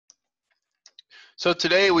So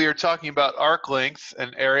today we are talking about arc length,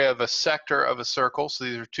 an area of a sector of a circle. So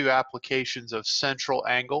these are two applications of central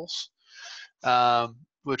angles,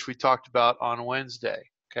 which we talked about on Wednesday.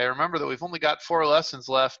 Okay, remember that we've only got 4 lessons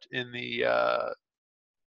left in the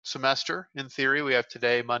semester. In theory, we have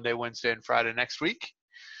today, Monday, Wednesday, and Friday next week.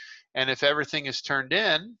 And if everything is turned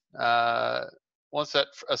in, once that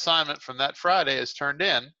assignment from that Friday is turned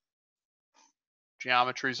in,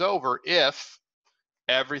 geometry's over if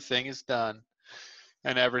everything is done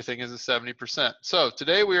and everything is at 70%. So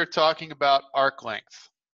today we are talking about arc length.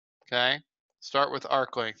 Okay, start with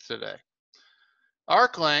arc length today.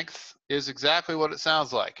 Arc length is exactly what it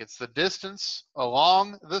sounds like. It's the distance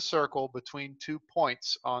along the circle between 2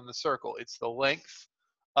 points on the circle. It's the length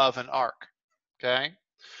of an arc. Okay,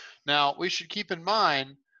 now we should keep in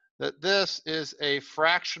mind that this is a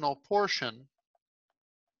fractional portion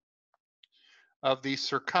of the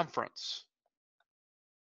circumference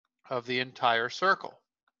of the entire circle,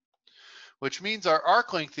 which means our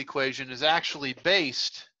arc length equation is actually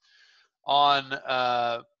based on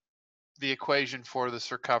the equation for the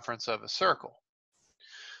circumference of a circle.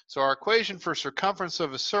 So our equation for circumference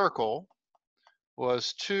of a circle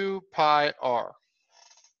was 2 pi r.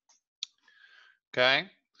 Okay,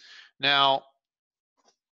 now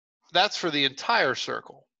that's for the entire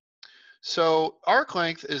circle. So arc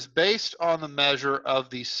length is based on the measure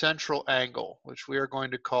of the central angle, which we are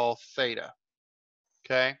going to call theta.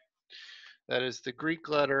 Okay, that is the Greek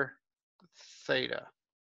letter theta.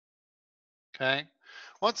 Okay,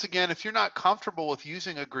 once again, if you're not comfortable with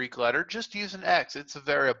using a Greek letter, just use an X. It's a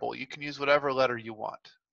variable. You can use whatever letter you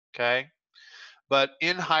want. Okay, but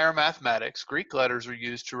in higher mathematics, Greek letters are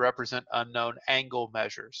used to represent unknown angle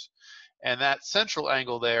measures, and that central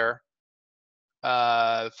angle there,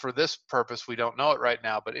 for this purpose, we don't know it right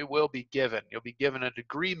now, but it will be given. You'll be given a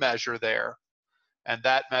degree measure there, and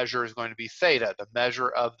that measure is going to be theta, the measure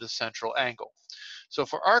of the central angle. So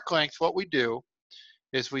for arc length, what we do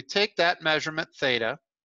is we take that measurement theta,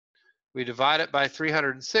 we divide it by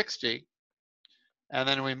 360, and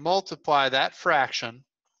then we multiply that fraction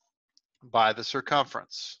by the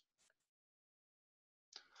circumference.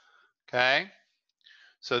 Okay,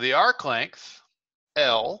 so the arc length,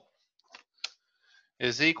 L,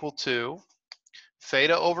 is equal to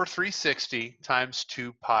theta over 360 times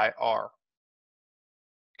 2 pi r.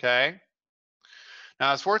 Okay,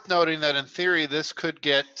 now it's worth noting that in theory this could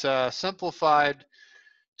get simplified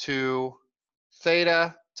to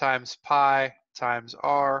theta times pi times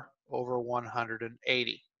r over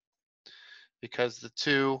 180, because the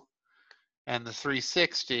 2 and the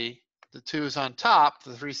 360, the 2 is on top, the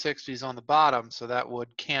 360 is on the bottom, so that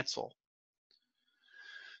would cancel.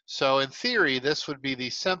 So in theory, this would be the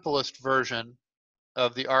simplest version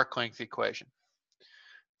of the arc length equation.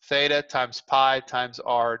 Theta times pi times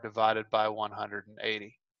r divided by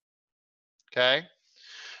 180. Okay?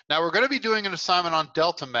 Now we're going to be doing an assignment on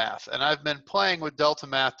delta math, and I've been playing with delta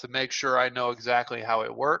math to make sure I know exactly how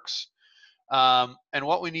it works. And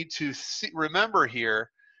what we need to remember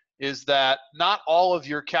here is that not all of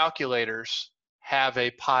your calculators have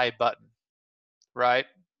a pi button, right?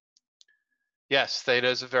 Yes, theta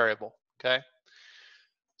is a variable, okay?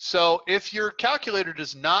 So if your calculator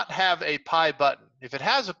does not have a pi button, if it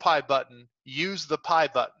has a pi button, use the pi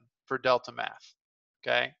button for delta math,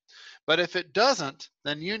 okay? But if it doesn't,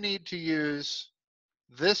 then you need to use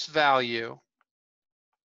this value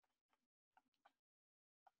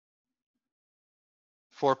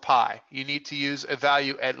for pi. You need to use a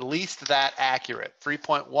value at least that accurate,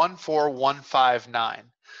 3.14159.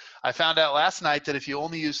 I found out last night that if you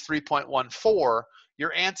only use 3.14,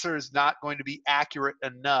 your answer is not going to be accurate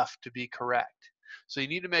enough to be correct. So you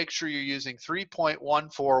need to make sure you're using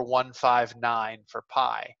 3.14159 for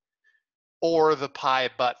pi, or the pi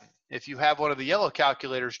button. If you have one of the yellow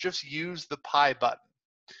calculators, just use the pi button,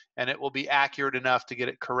 and it will be accurate enough to get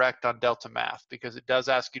it correct on delta math, because it does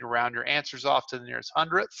ask you to round your answers off to the nearest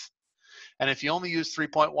hundredth. And if you only use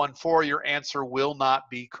 3.14, your answer will not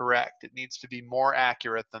be correct. It needs to be more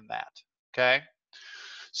accurate than that, okay?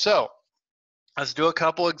 So let's do a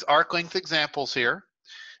couple of arc length examples here,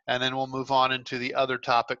 and then we'll move on into the other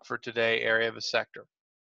topic for today, area of a sector,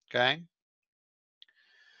 okay?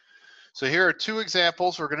 So here are 2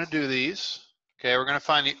 examples. We're going to do these. Okay, we're going to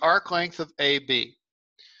find the arc length of AB.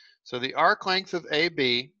 So the arc length of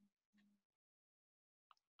AB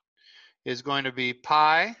is going to be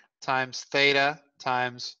pi times theta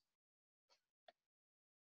times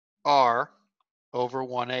r over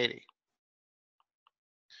 180.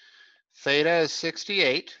 Theta is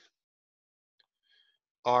 68,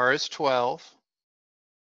 r is 12.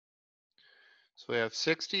 So we have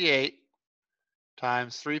 68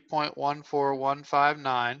 times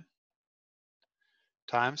 3.14159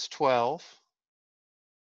 times 12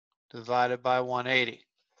 divided by 180.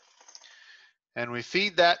 And we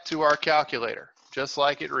feed that to our calculator, just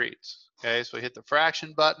like it reads. Okay, so we hit the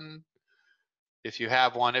fraction button if you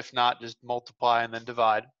have one. If not, just multiply and then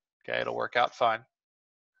divide. Okay, it'll work out fine.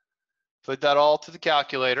 Put that all to the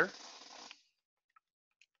calculator.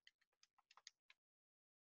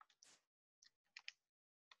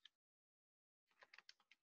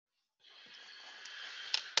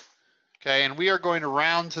 Okay, and we are going to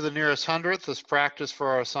round to the nearest hundredth as practice for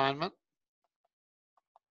our assignment.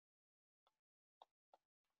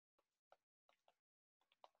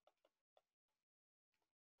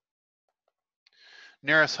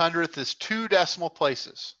 Nearest hundredth is 2 decimal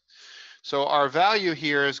places. So our value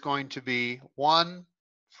here is going to be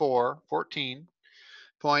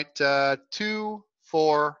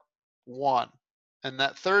 14.241. And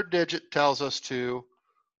that third digit tells us to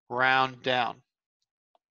round down.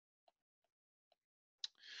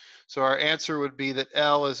 So our answer would be that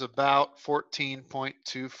L is about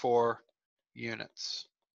 14.24 units.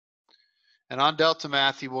 And on Delta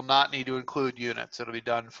Math, you will not need to include units. It'll be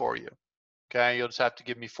done for you. Okay, you'll just have to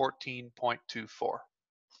give me 14.24.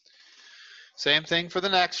 Same thing for the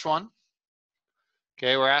next one.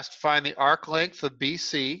 Okay, we're asked to find the arc length of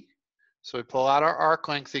BC. So we pull out our arc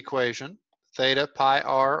length equation, theta pi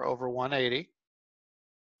r over 180.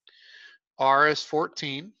 R is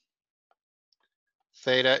 14.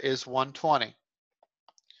 Theta is 120.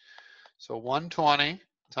 So 120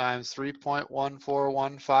 times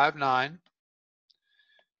 3.14159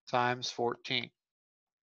 times 14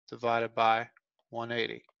 divided by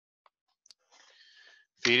 180.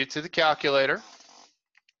 Feed it to the calculator.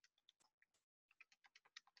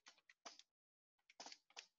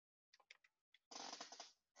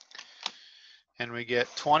 And we get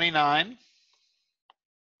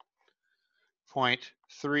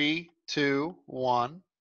 29.321.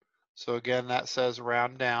 So again, that says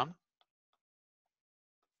round down.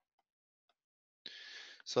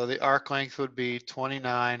 So the arc length would be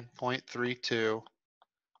 29.32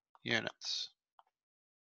 units.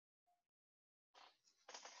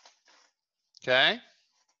 Okay?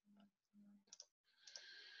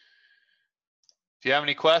 If you have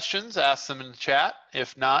any questions, ask them in the chat.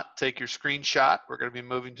 If not, take your screenshot. We're going to be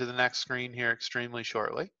moving to the next screen here extremely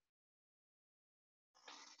shortly.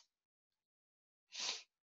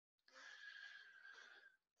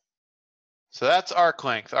 So that's arc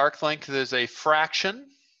length. Arc length is a fraction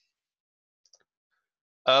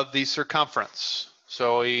of the circumference.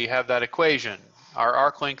 So we have that equation. Our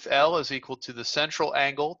arc length L is equal to the central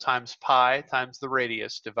angle times pi times the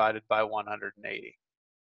radius divided by 180.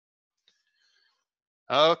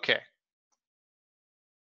 Okay.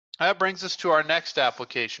 That brings us to our next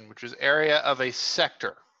application, which is area of a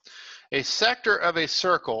sector. A sector of a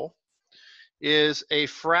circle is a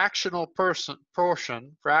fractional portion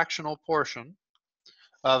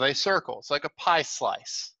of a circle. It's like a pie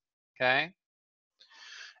slice, okay?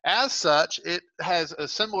 As such, it has a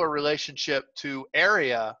similar relationship to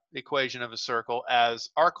area equation of a circle as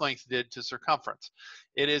arc length did to circumference.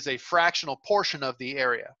 It is a fractional portion of the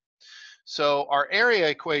area. So our area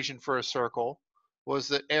equation for a circle was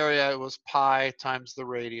that area was pi times the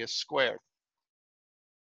radius squared.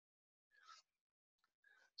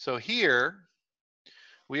 So here,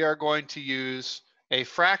 we are going to use a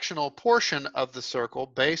fractional portion of the circle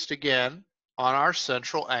based again on our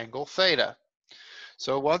central angle theta.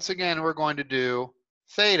 So once again, we're going to do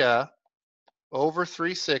theta over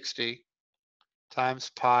 360 times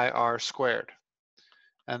pi r squared.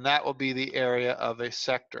 And that will be the area of a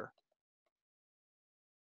sector.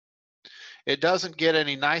 It doesn't get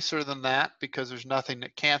any nicer than that because there's nothing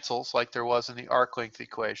that cancels like there was in the arc length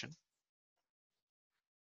equation.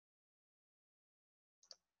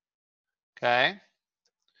 Okay?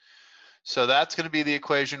 So that's going to be the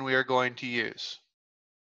equation we are going to use.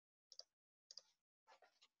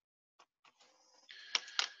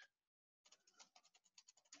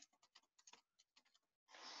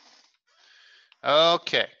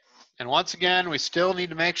 Okay, and once again, we still need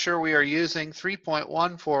to make sure we are using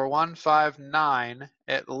 3.14159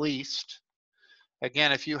 at least.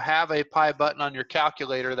 Again, if you have a pi button on your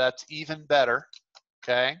calculator, that's even better,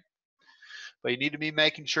 okay? But you need to be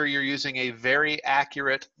making sure you're using a very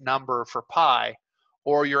accurate number for pi,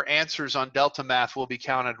 or your answers on Delta Math will be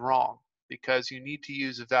counted wrong, because you need to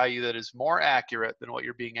use a value that is more accurate than what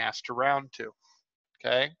you're being asked to round to,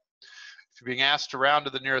 okay? If you're being asked to round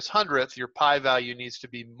to the nearest hundredth, your pi value needs to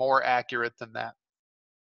be more accurate than that.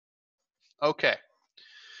 Okay,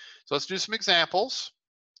 so let's do some examples.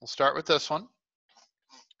 We'll start with this one.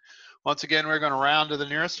 Once again, we're going to round to the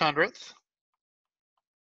nearest hundredth.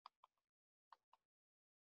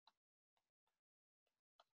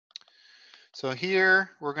 So here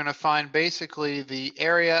we're going to find basically the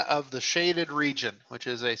area of the shaded region, which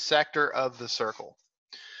is a sector of the circle.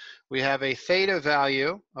 We have a theta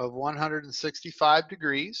value of 165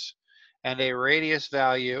 degrees and a radius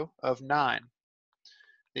value of 9.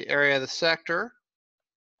 The area of the sector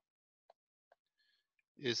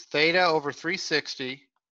is theta over 360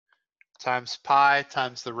 times pi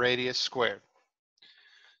times the radius squared.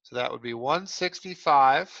 So that would be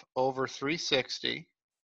 165 over 360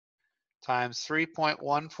 times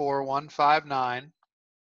 3.14159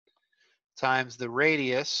 times the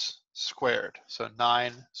radius squared. So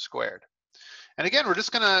 9 squared. And again, we're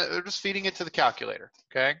just feeding it to the calculator,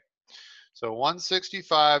 okay? So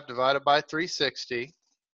 165 divided by 360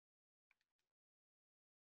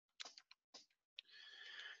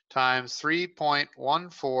 times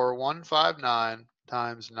 3.14159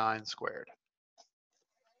 times 9 squared.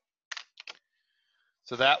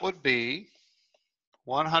 So that would be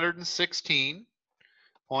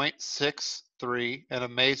 116.63, and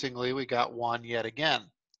amazingly, we got 1 yet again.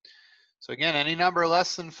 So again, any number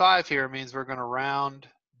less than 5 here means we're going to round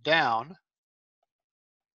down.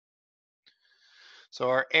 So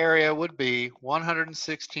our area would be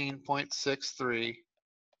 116.63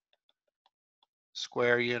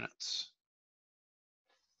 square units.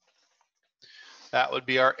 That would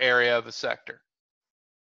be our area of a sector.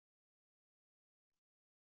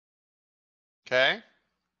 Okay?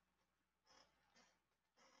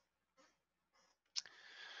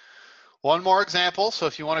 One more example. So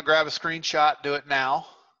if you want to grab a screenshot, do it now.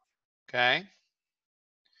 Okay?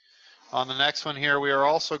 On the next one here, we are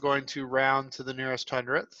also going to round to the nearest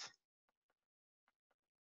hundredth.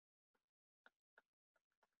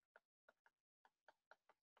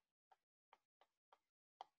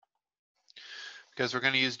 Because we're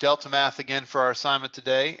going to use delta math again for our assignment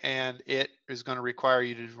today, and it is going to require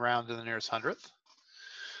you to round to the nearest hundredth.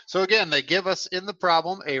 So again, they give us in the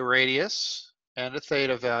problem a radius and a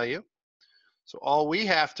theta value. So all we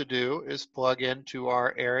have to do is plug into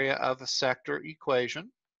our area of a sector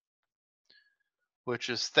equation, which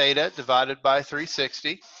is theta divided by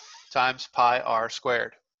 360 times pi r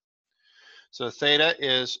squared. So theta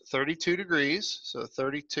is 32 degrees, so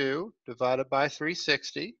 32 divided by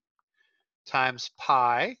 360 times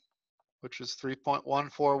pi, which is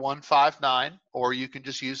 3.14159, or you can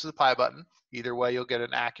just use the pi button. Either way, you'll get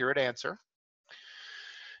an accurate answer.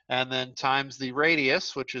 And then times the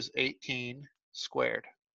radius, which is 18 squared.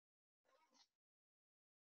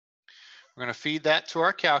 We're going to feed that to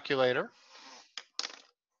our calculator.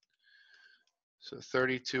 So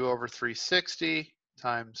 32 over 360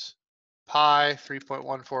 times pi,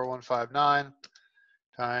 3.14159,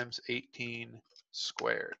 times 18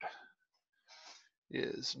 squared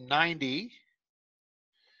is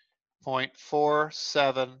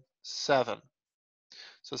 90.477.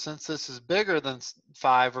 So since this is bigger than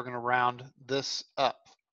 5, we're going to round this up,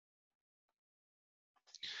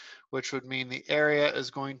 which would mean the area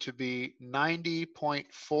is going to be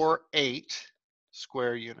 90.48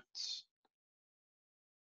 square units.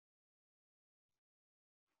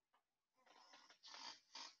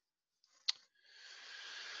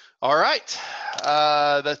 All right,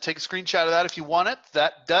 take a screenshot of that if you want it.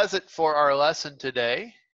 That does it for our lesson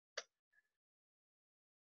today.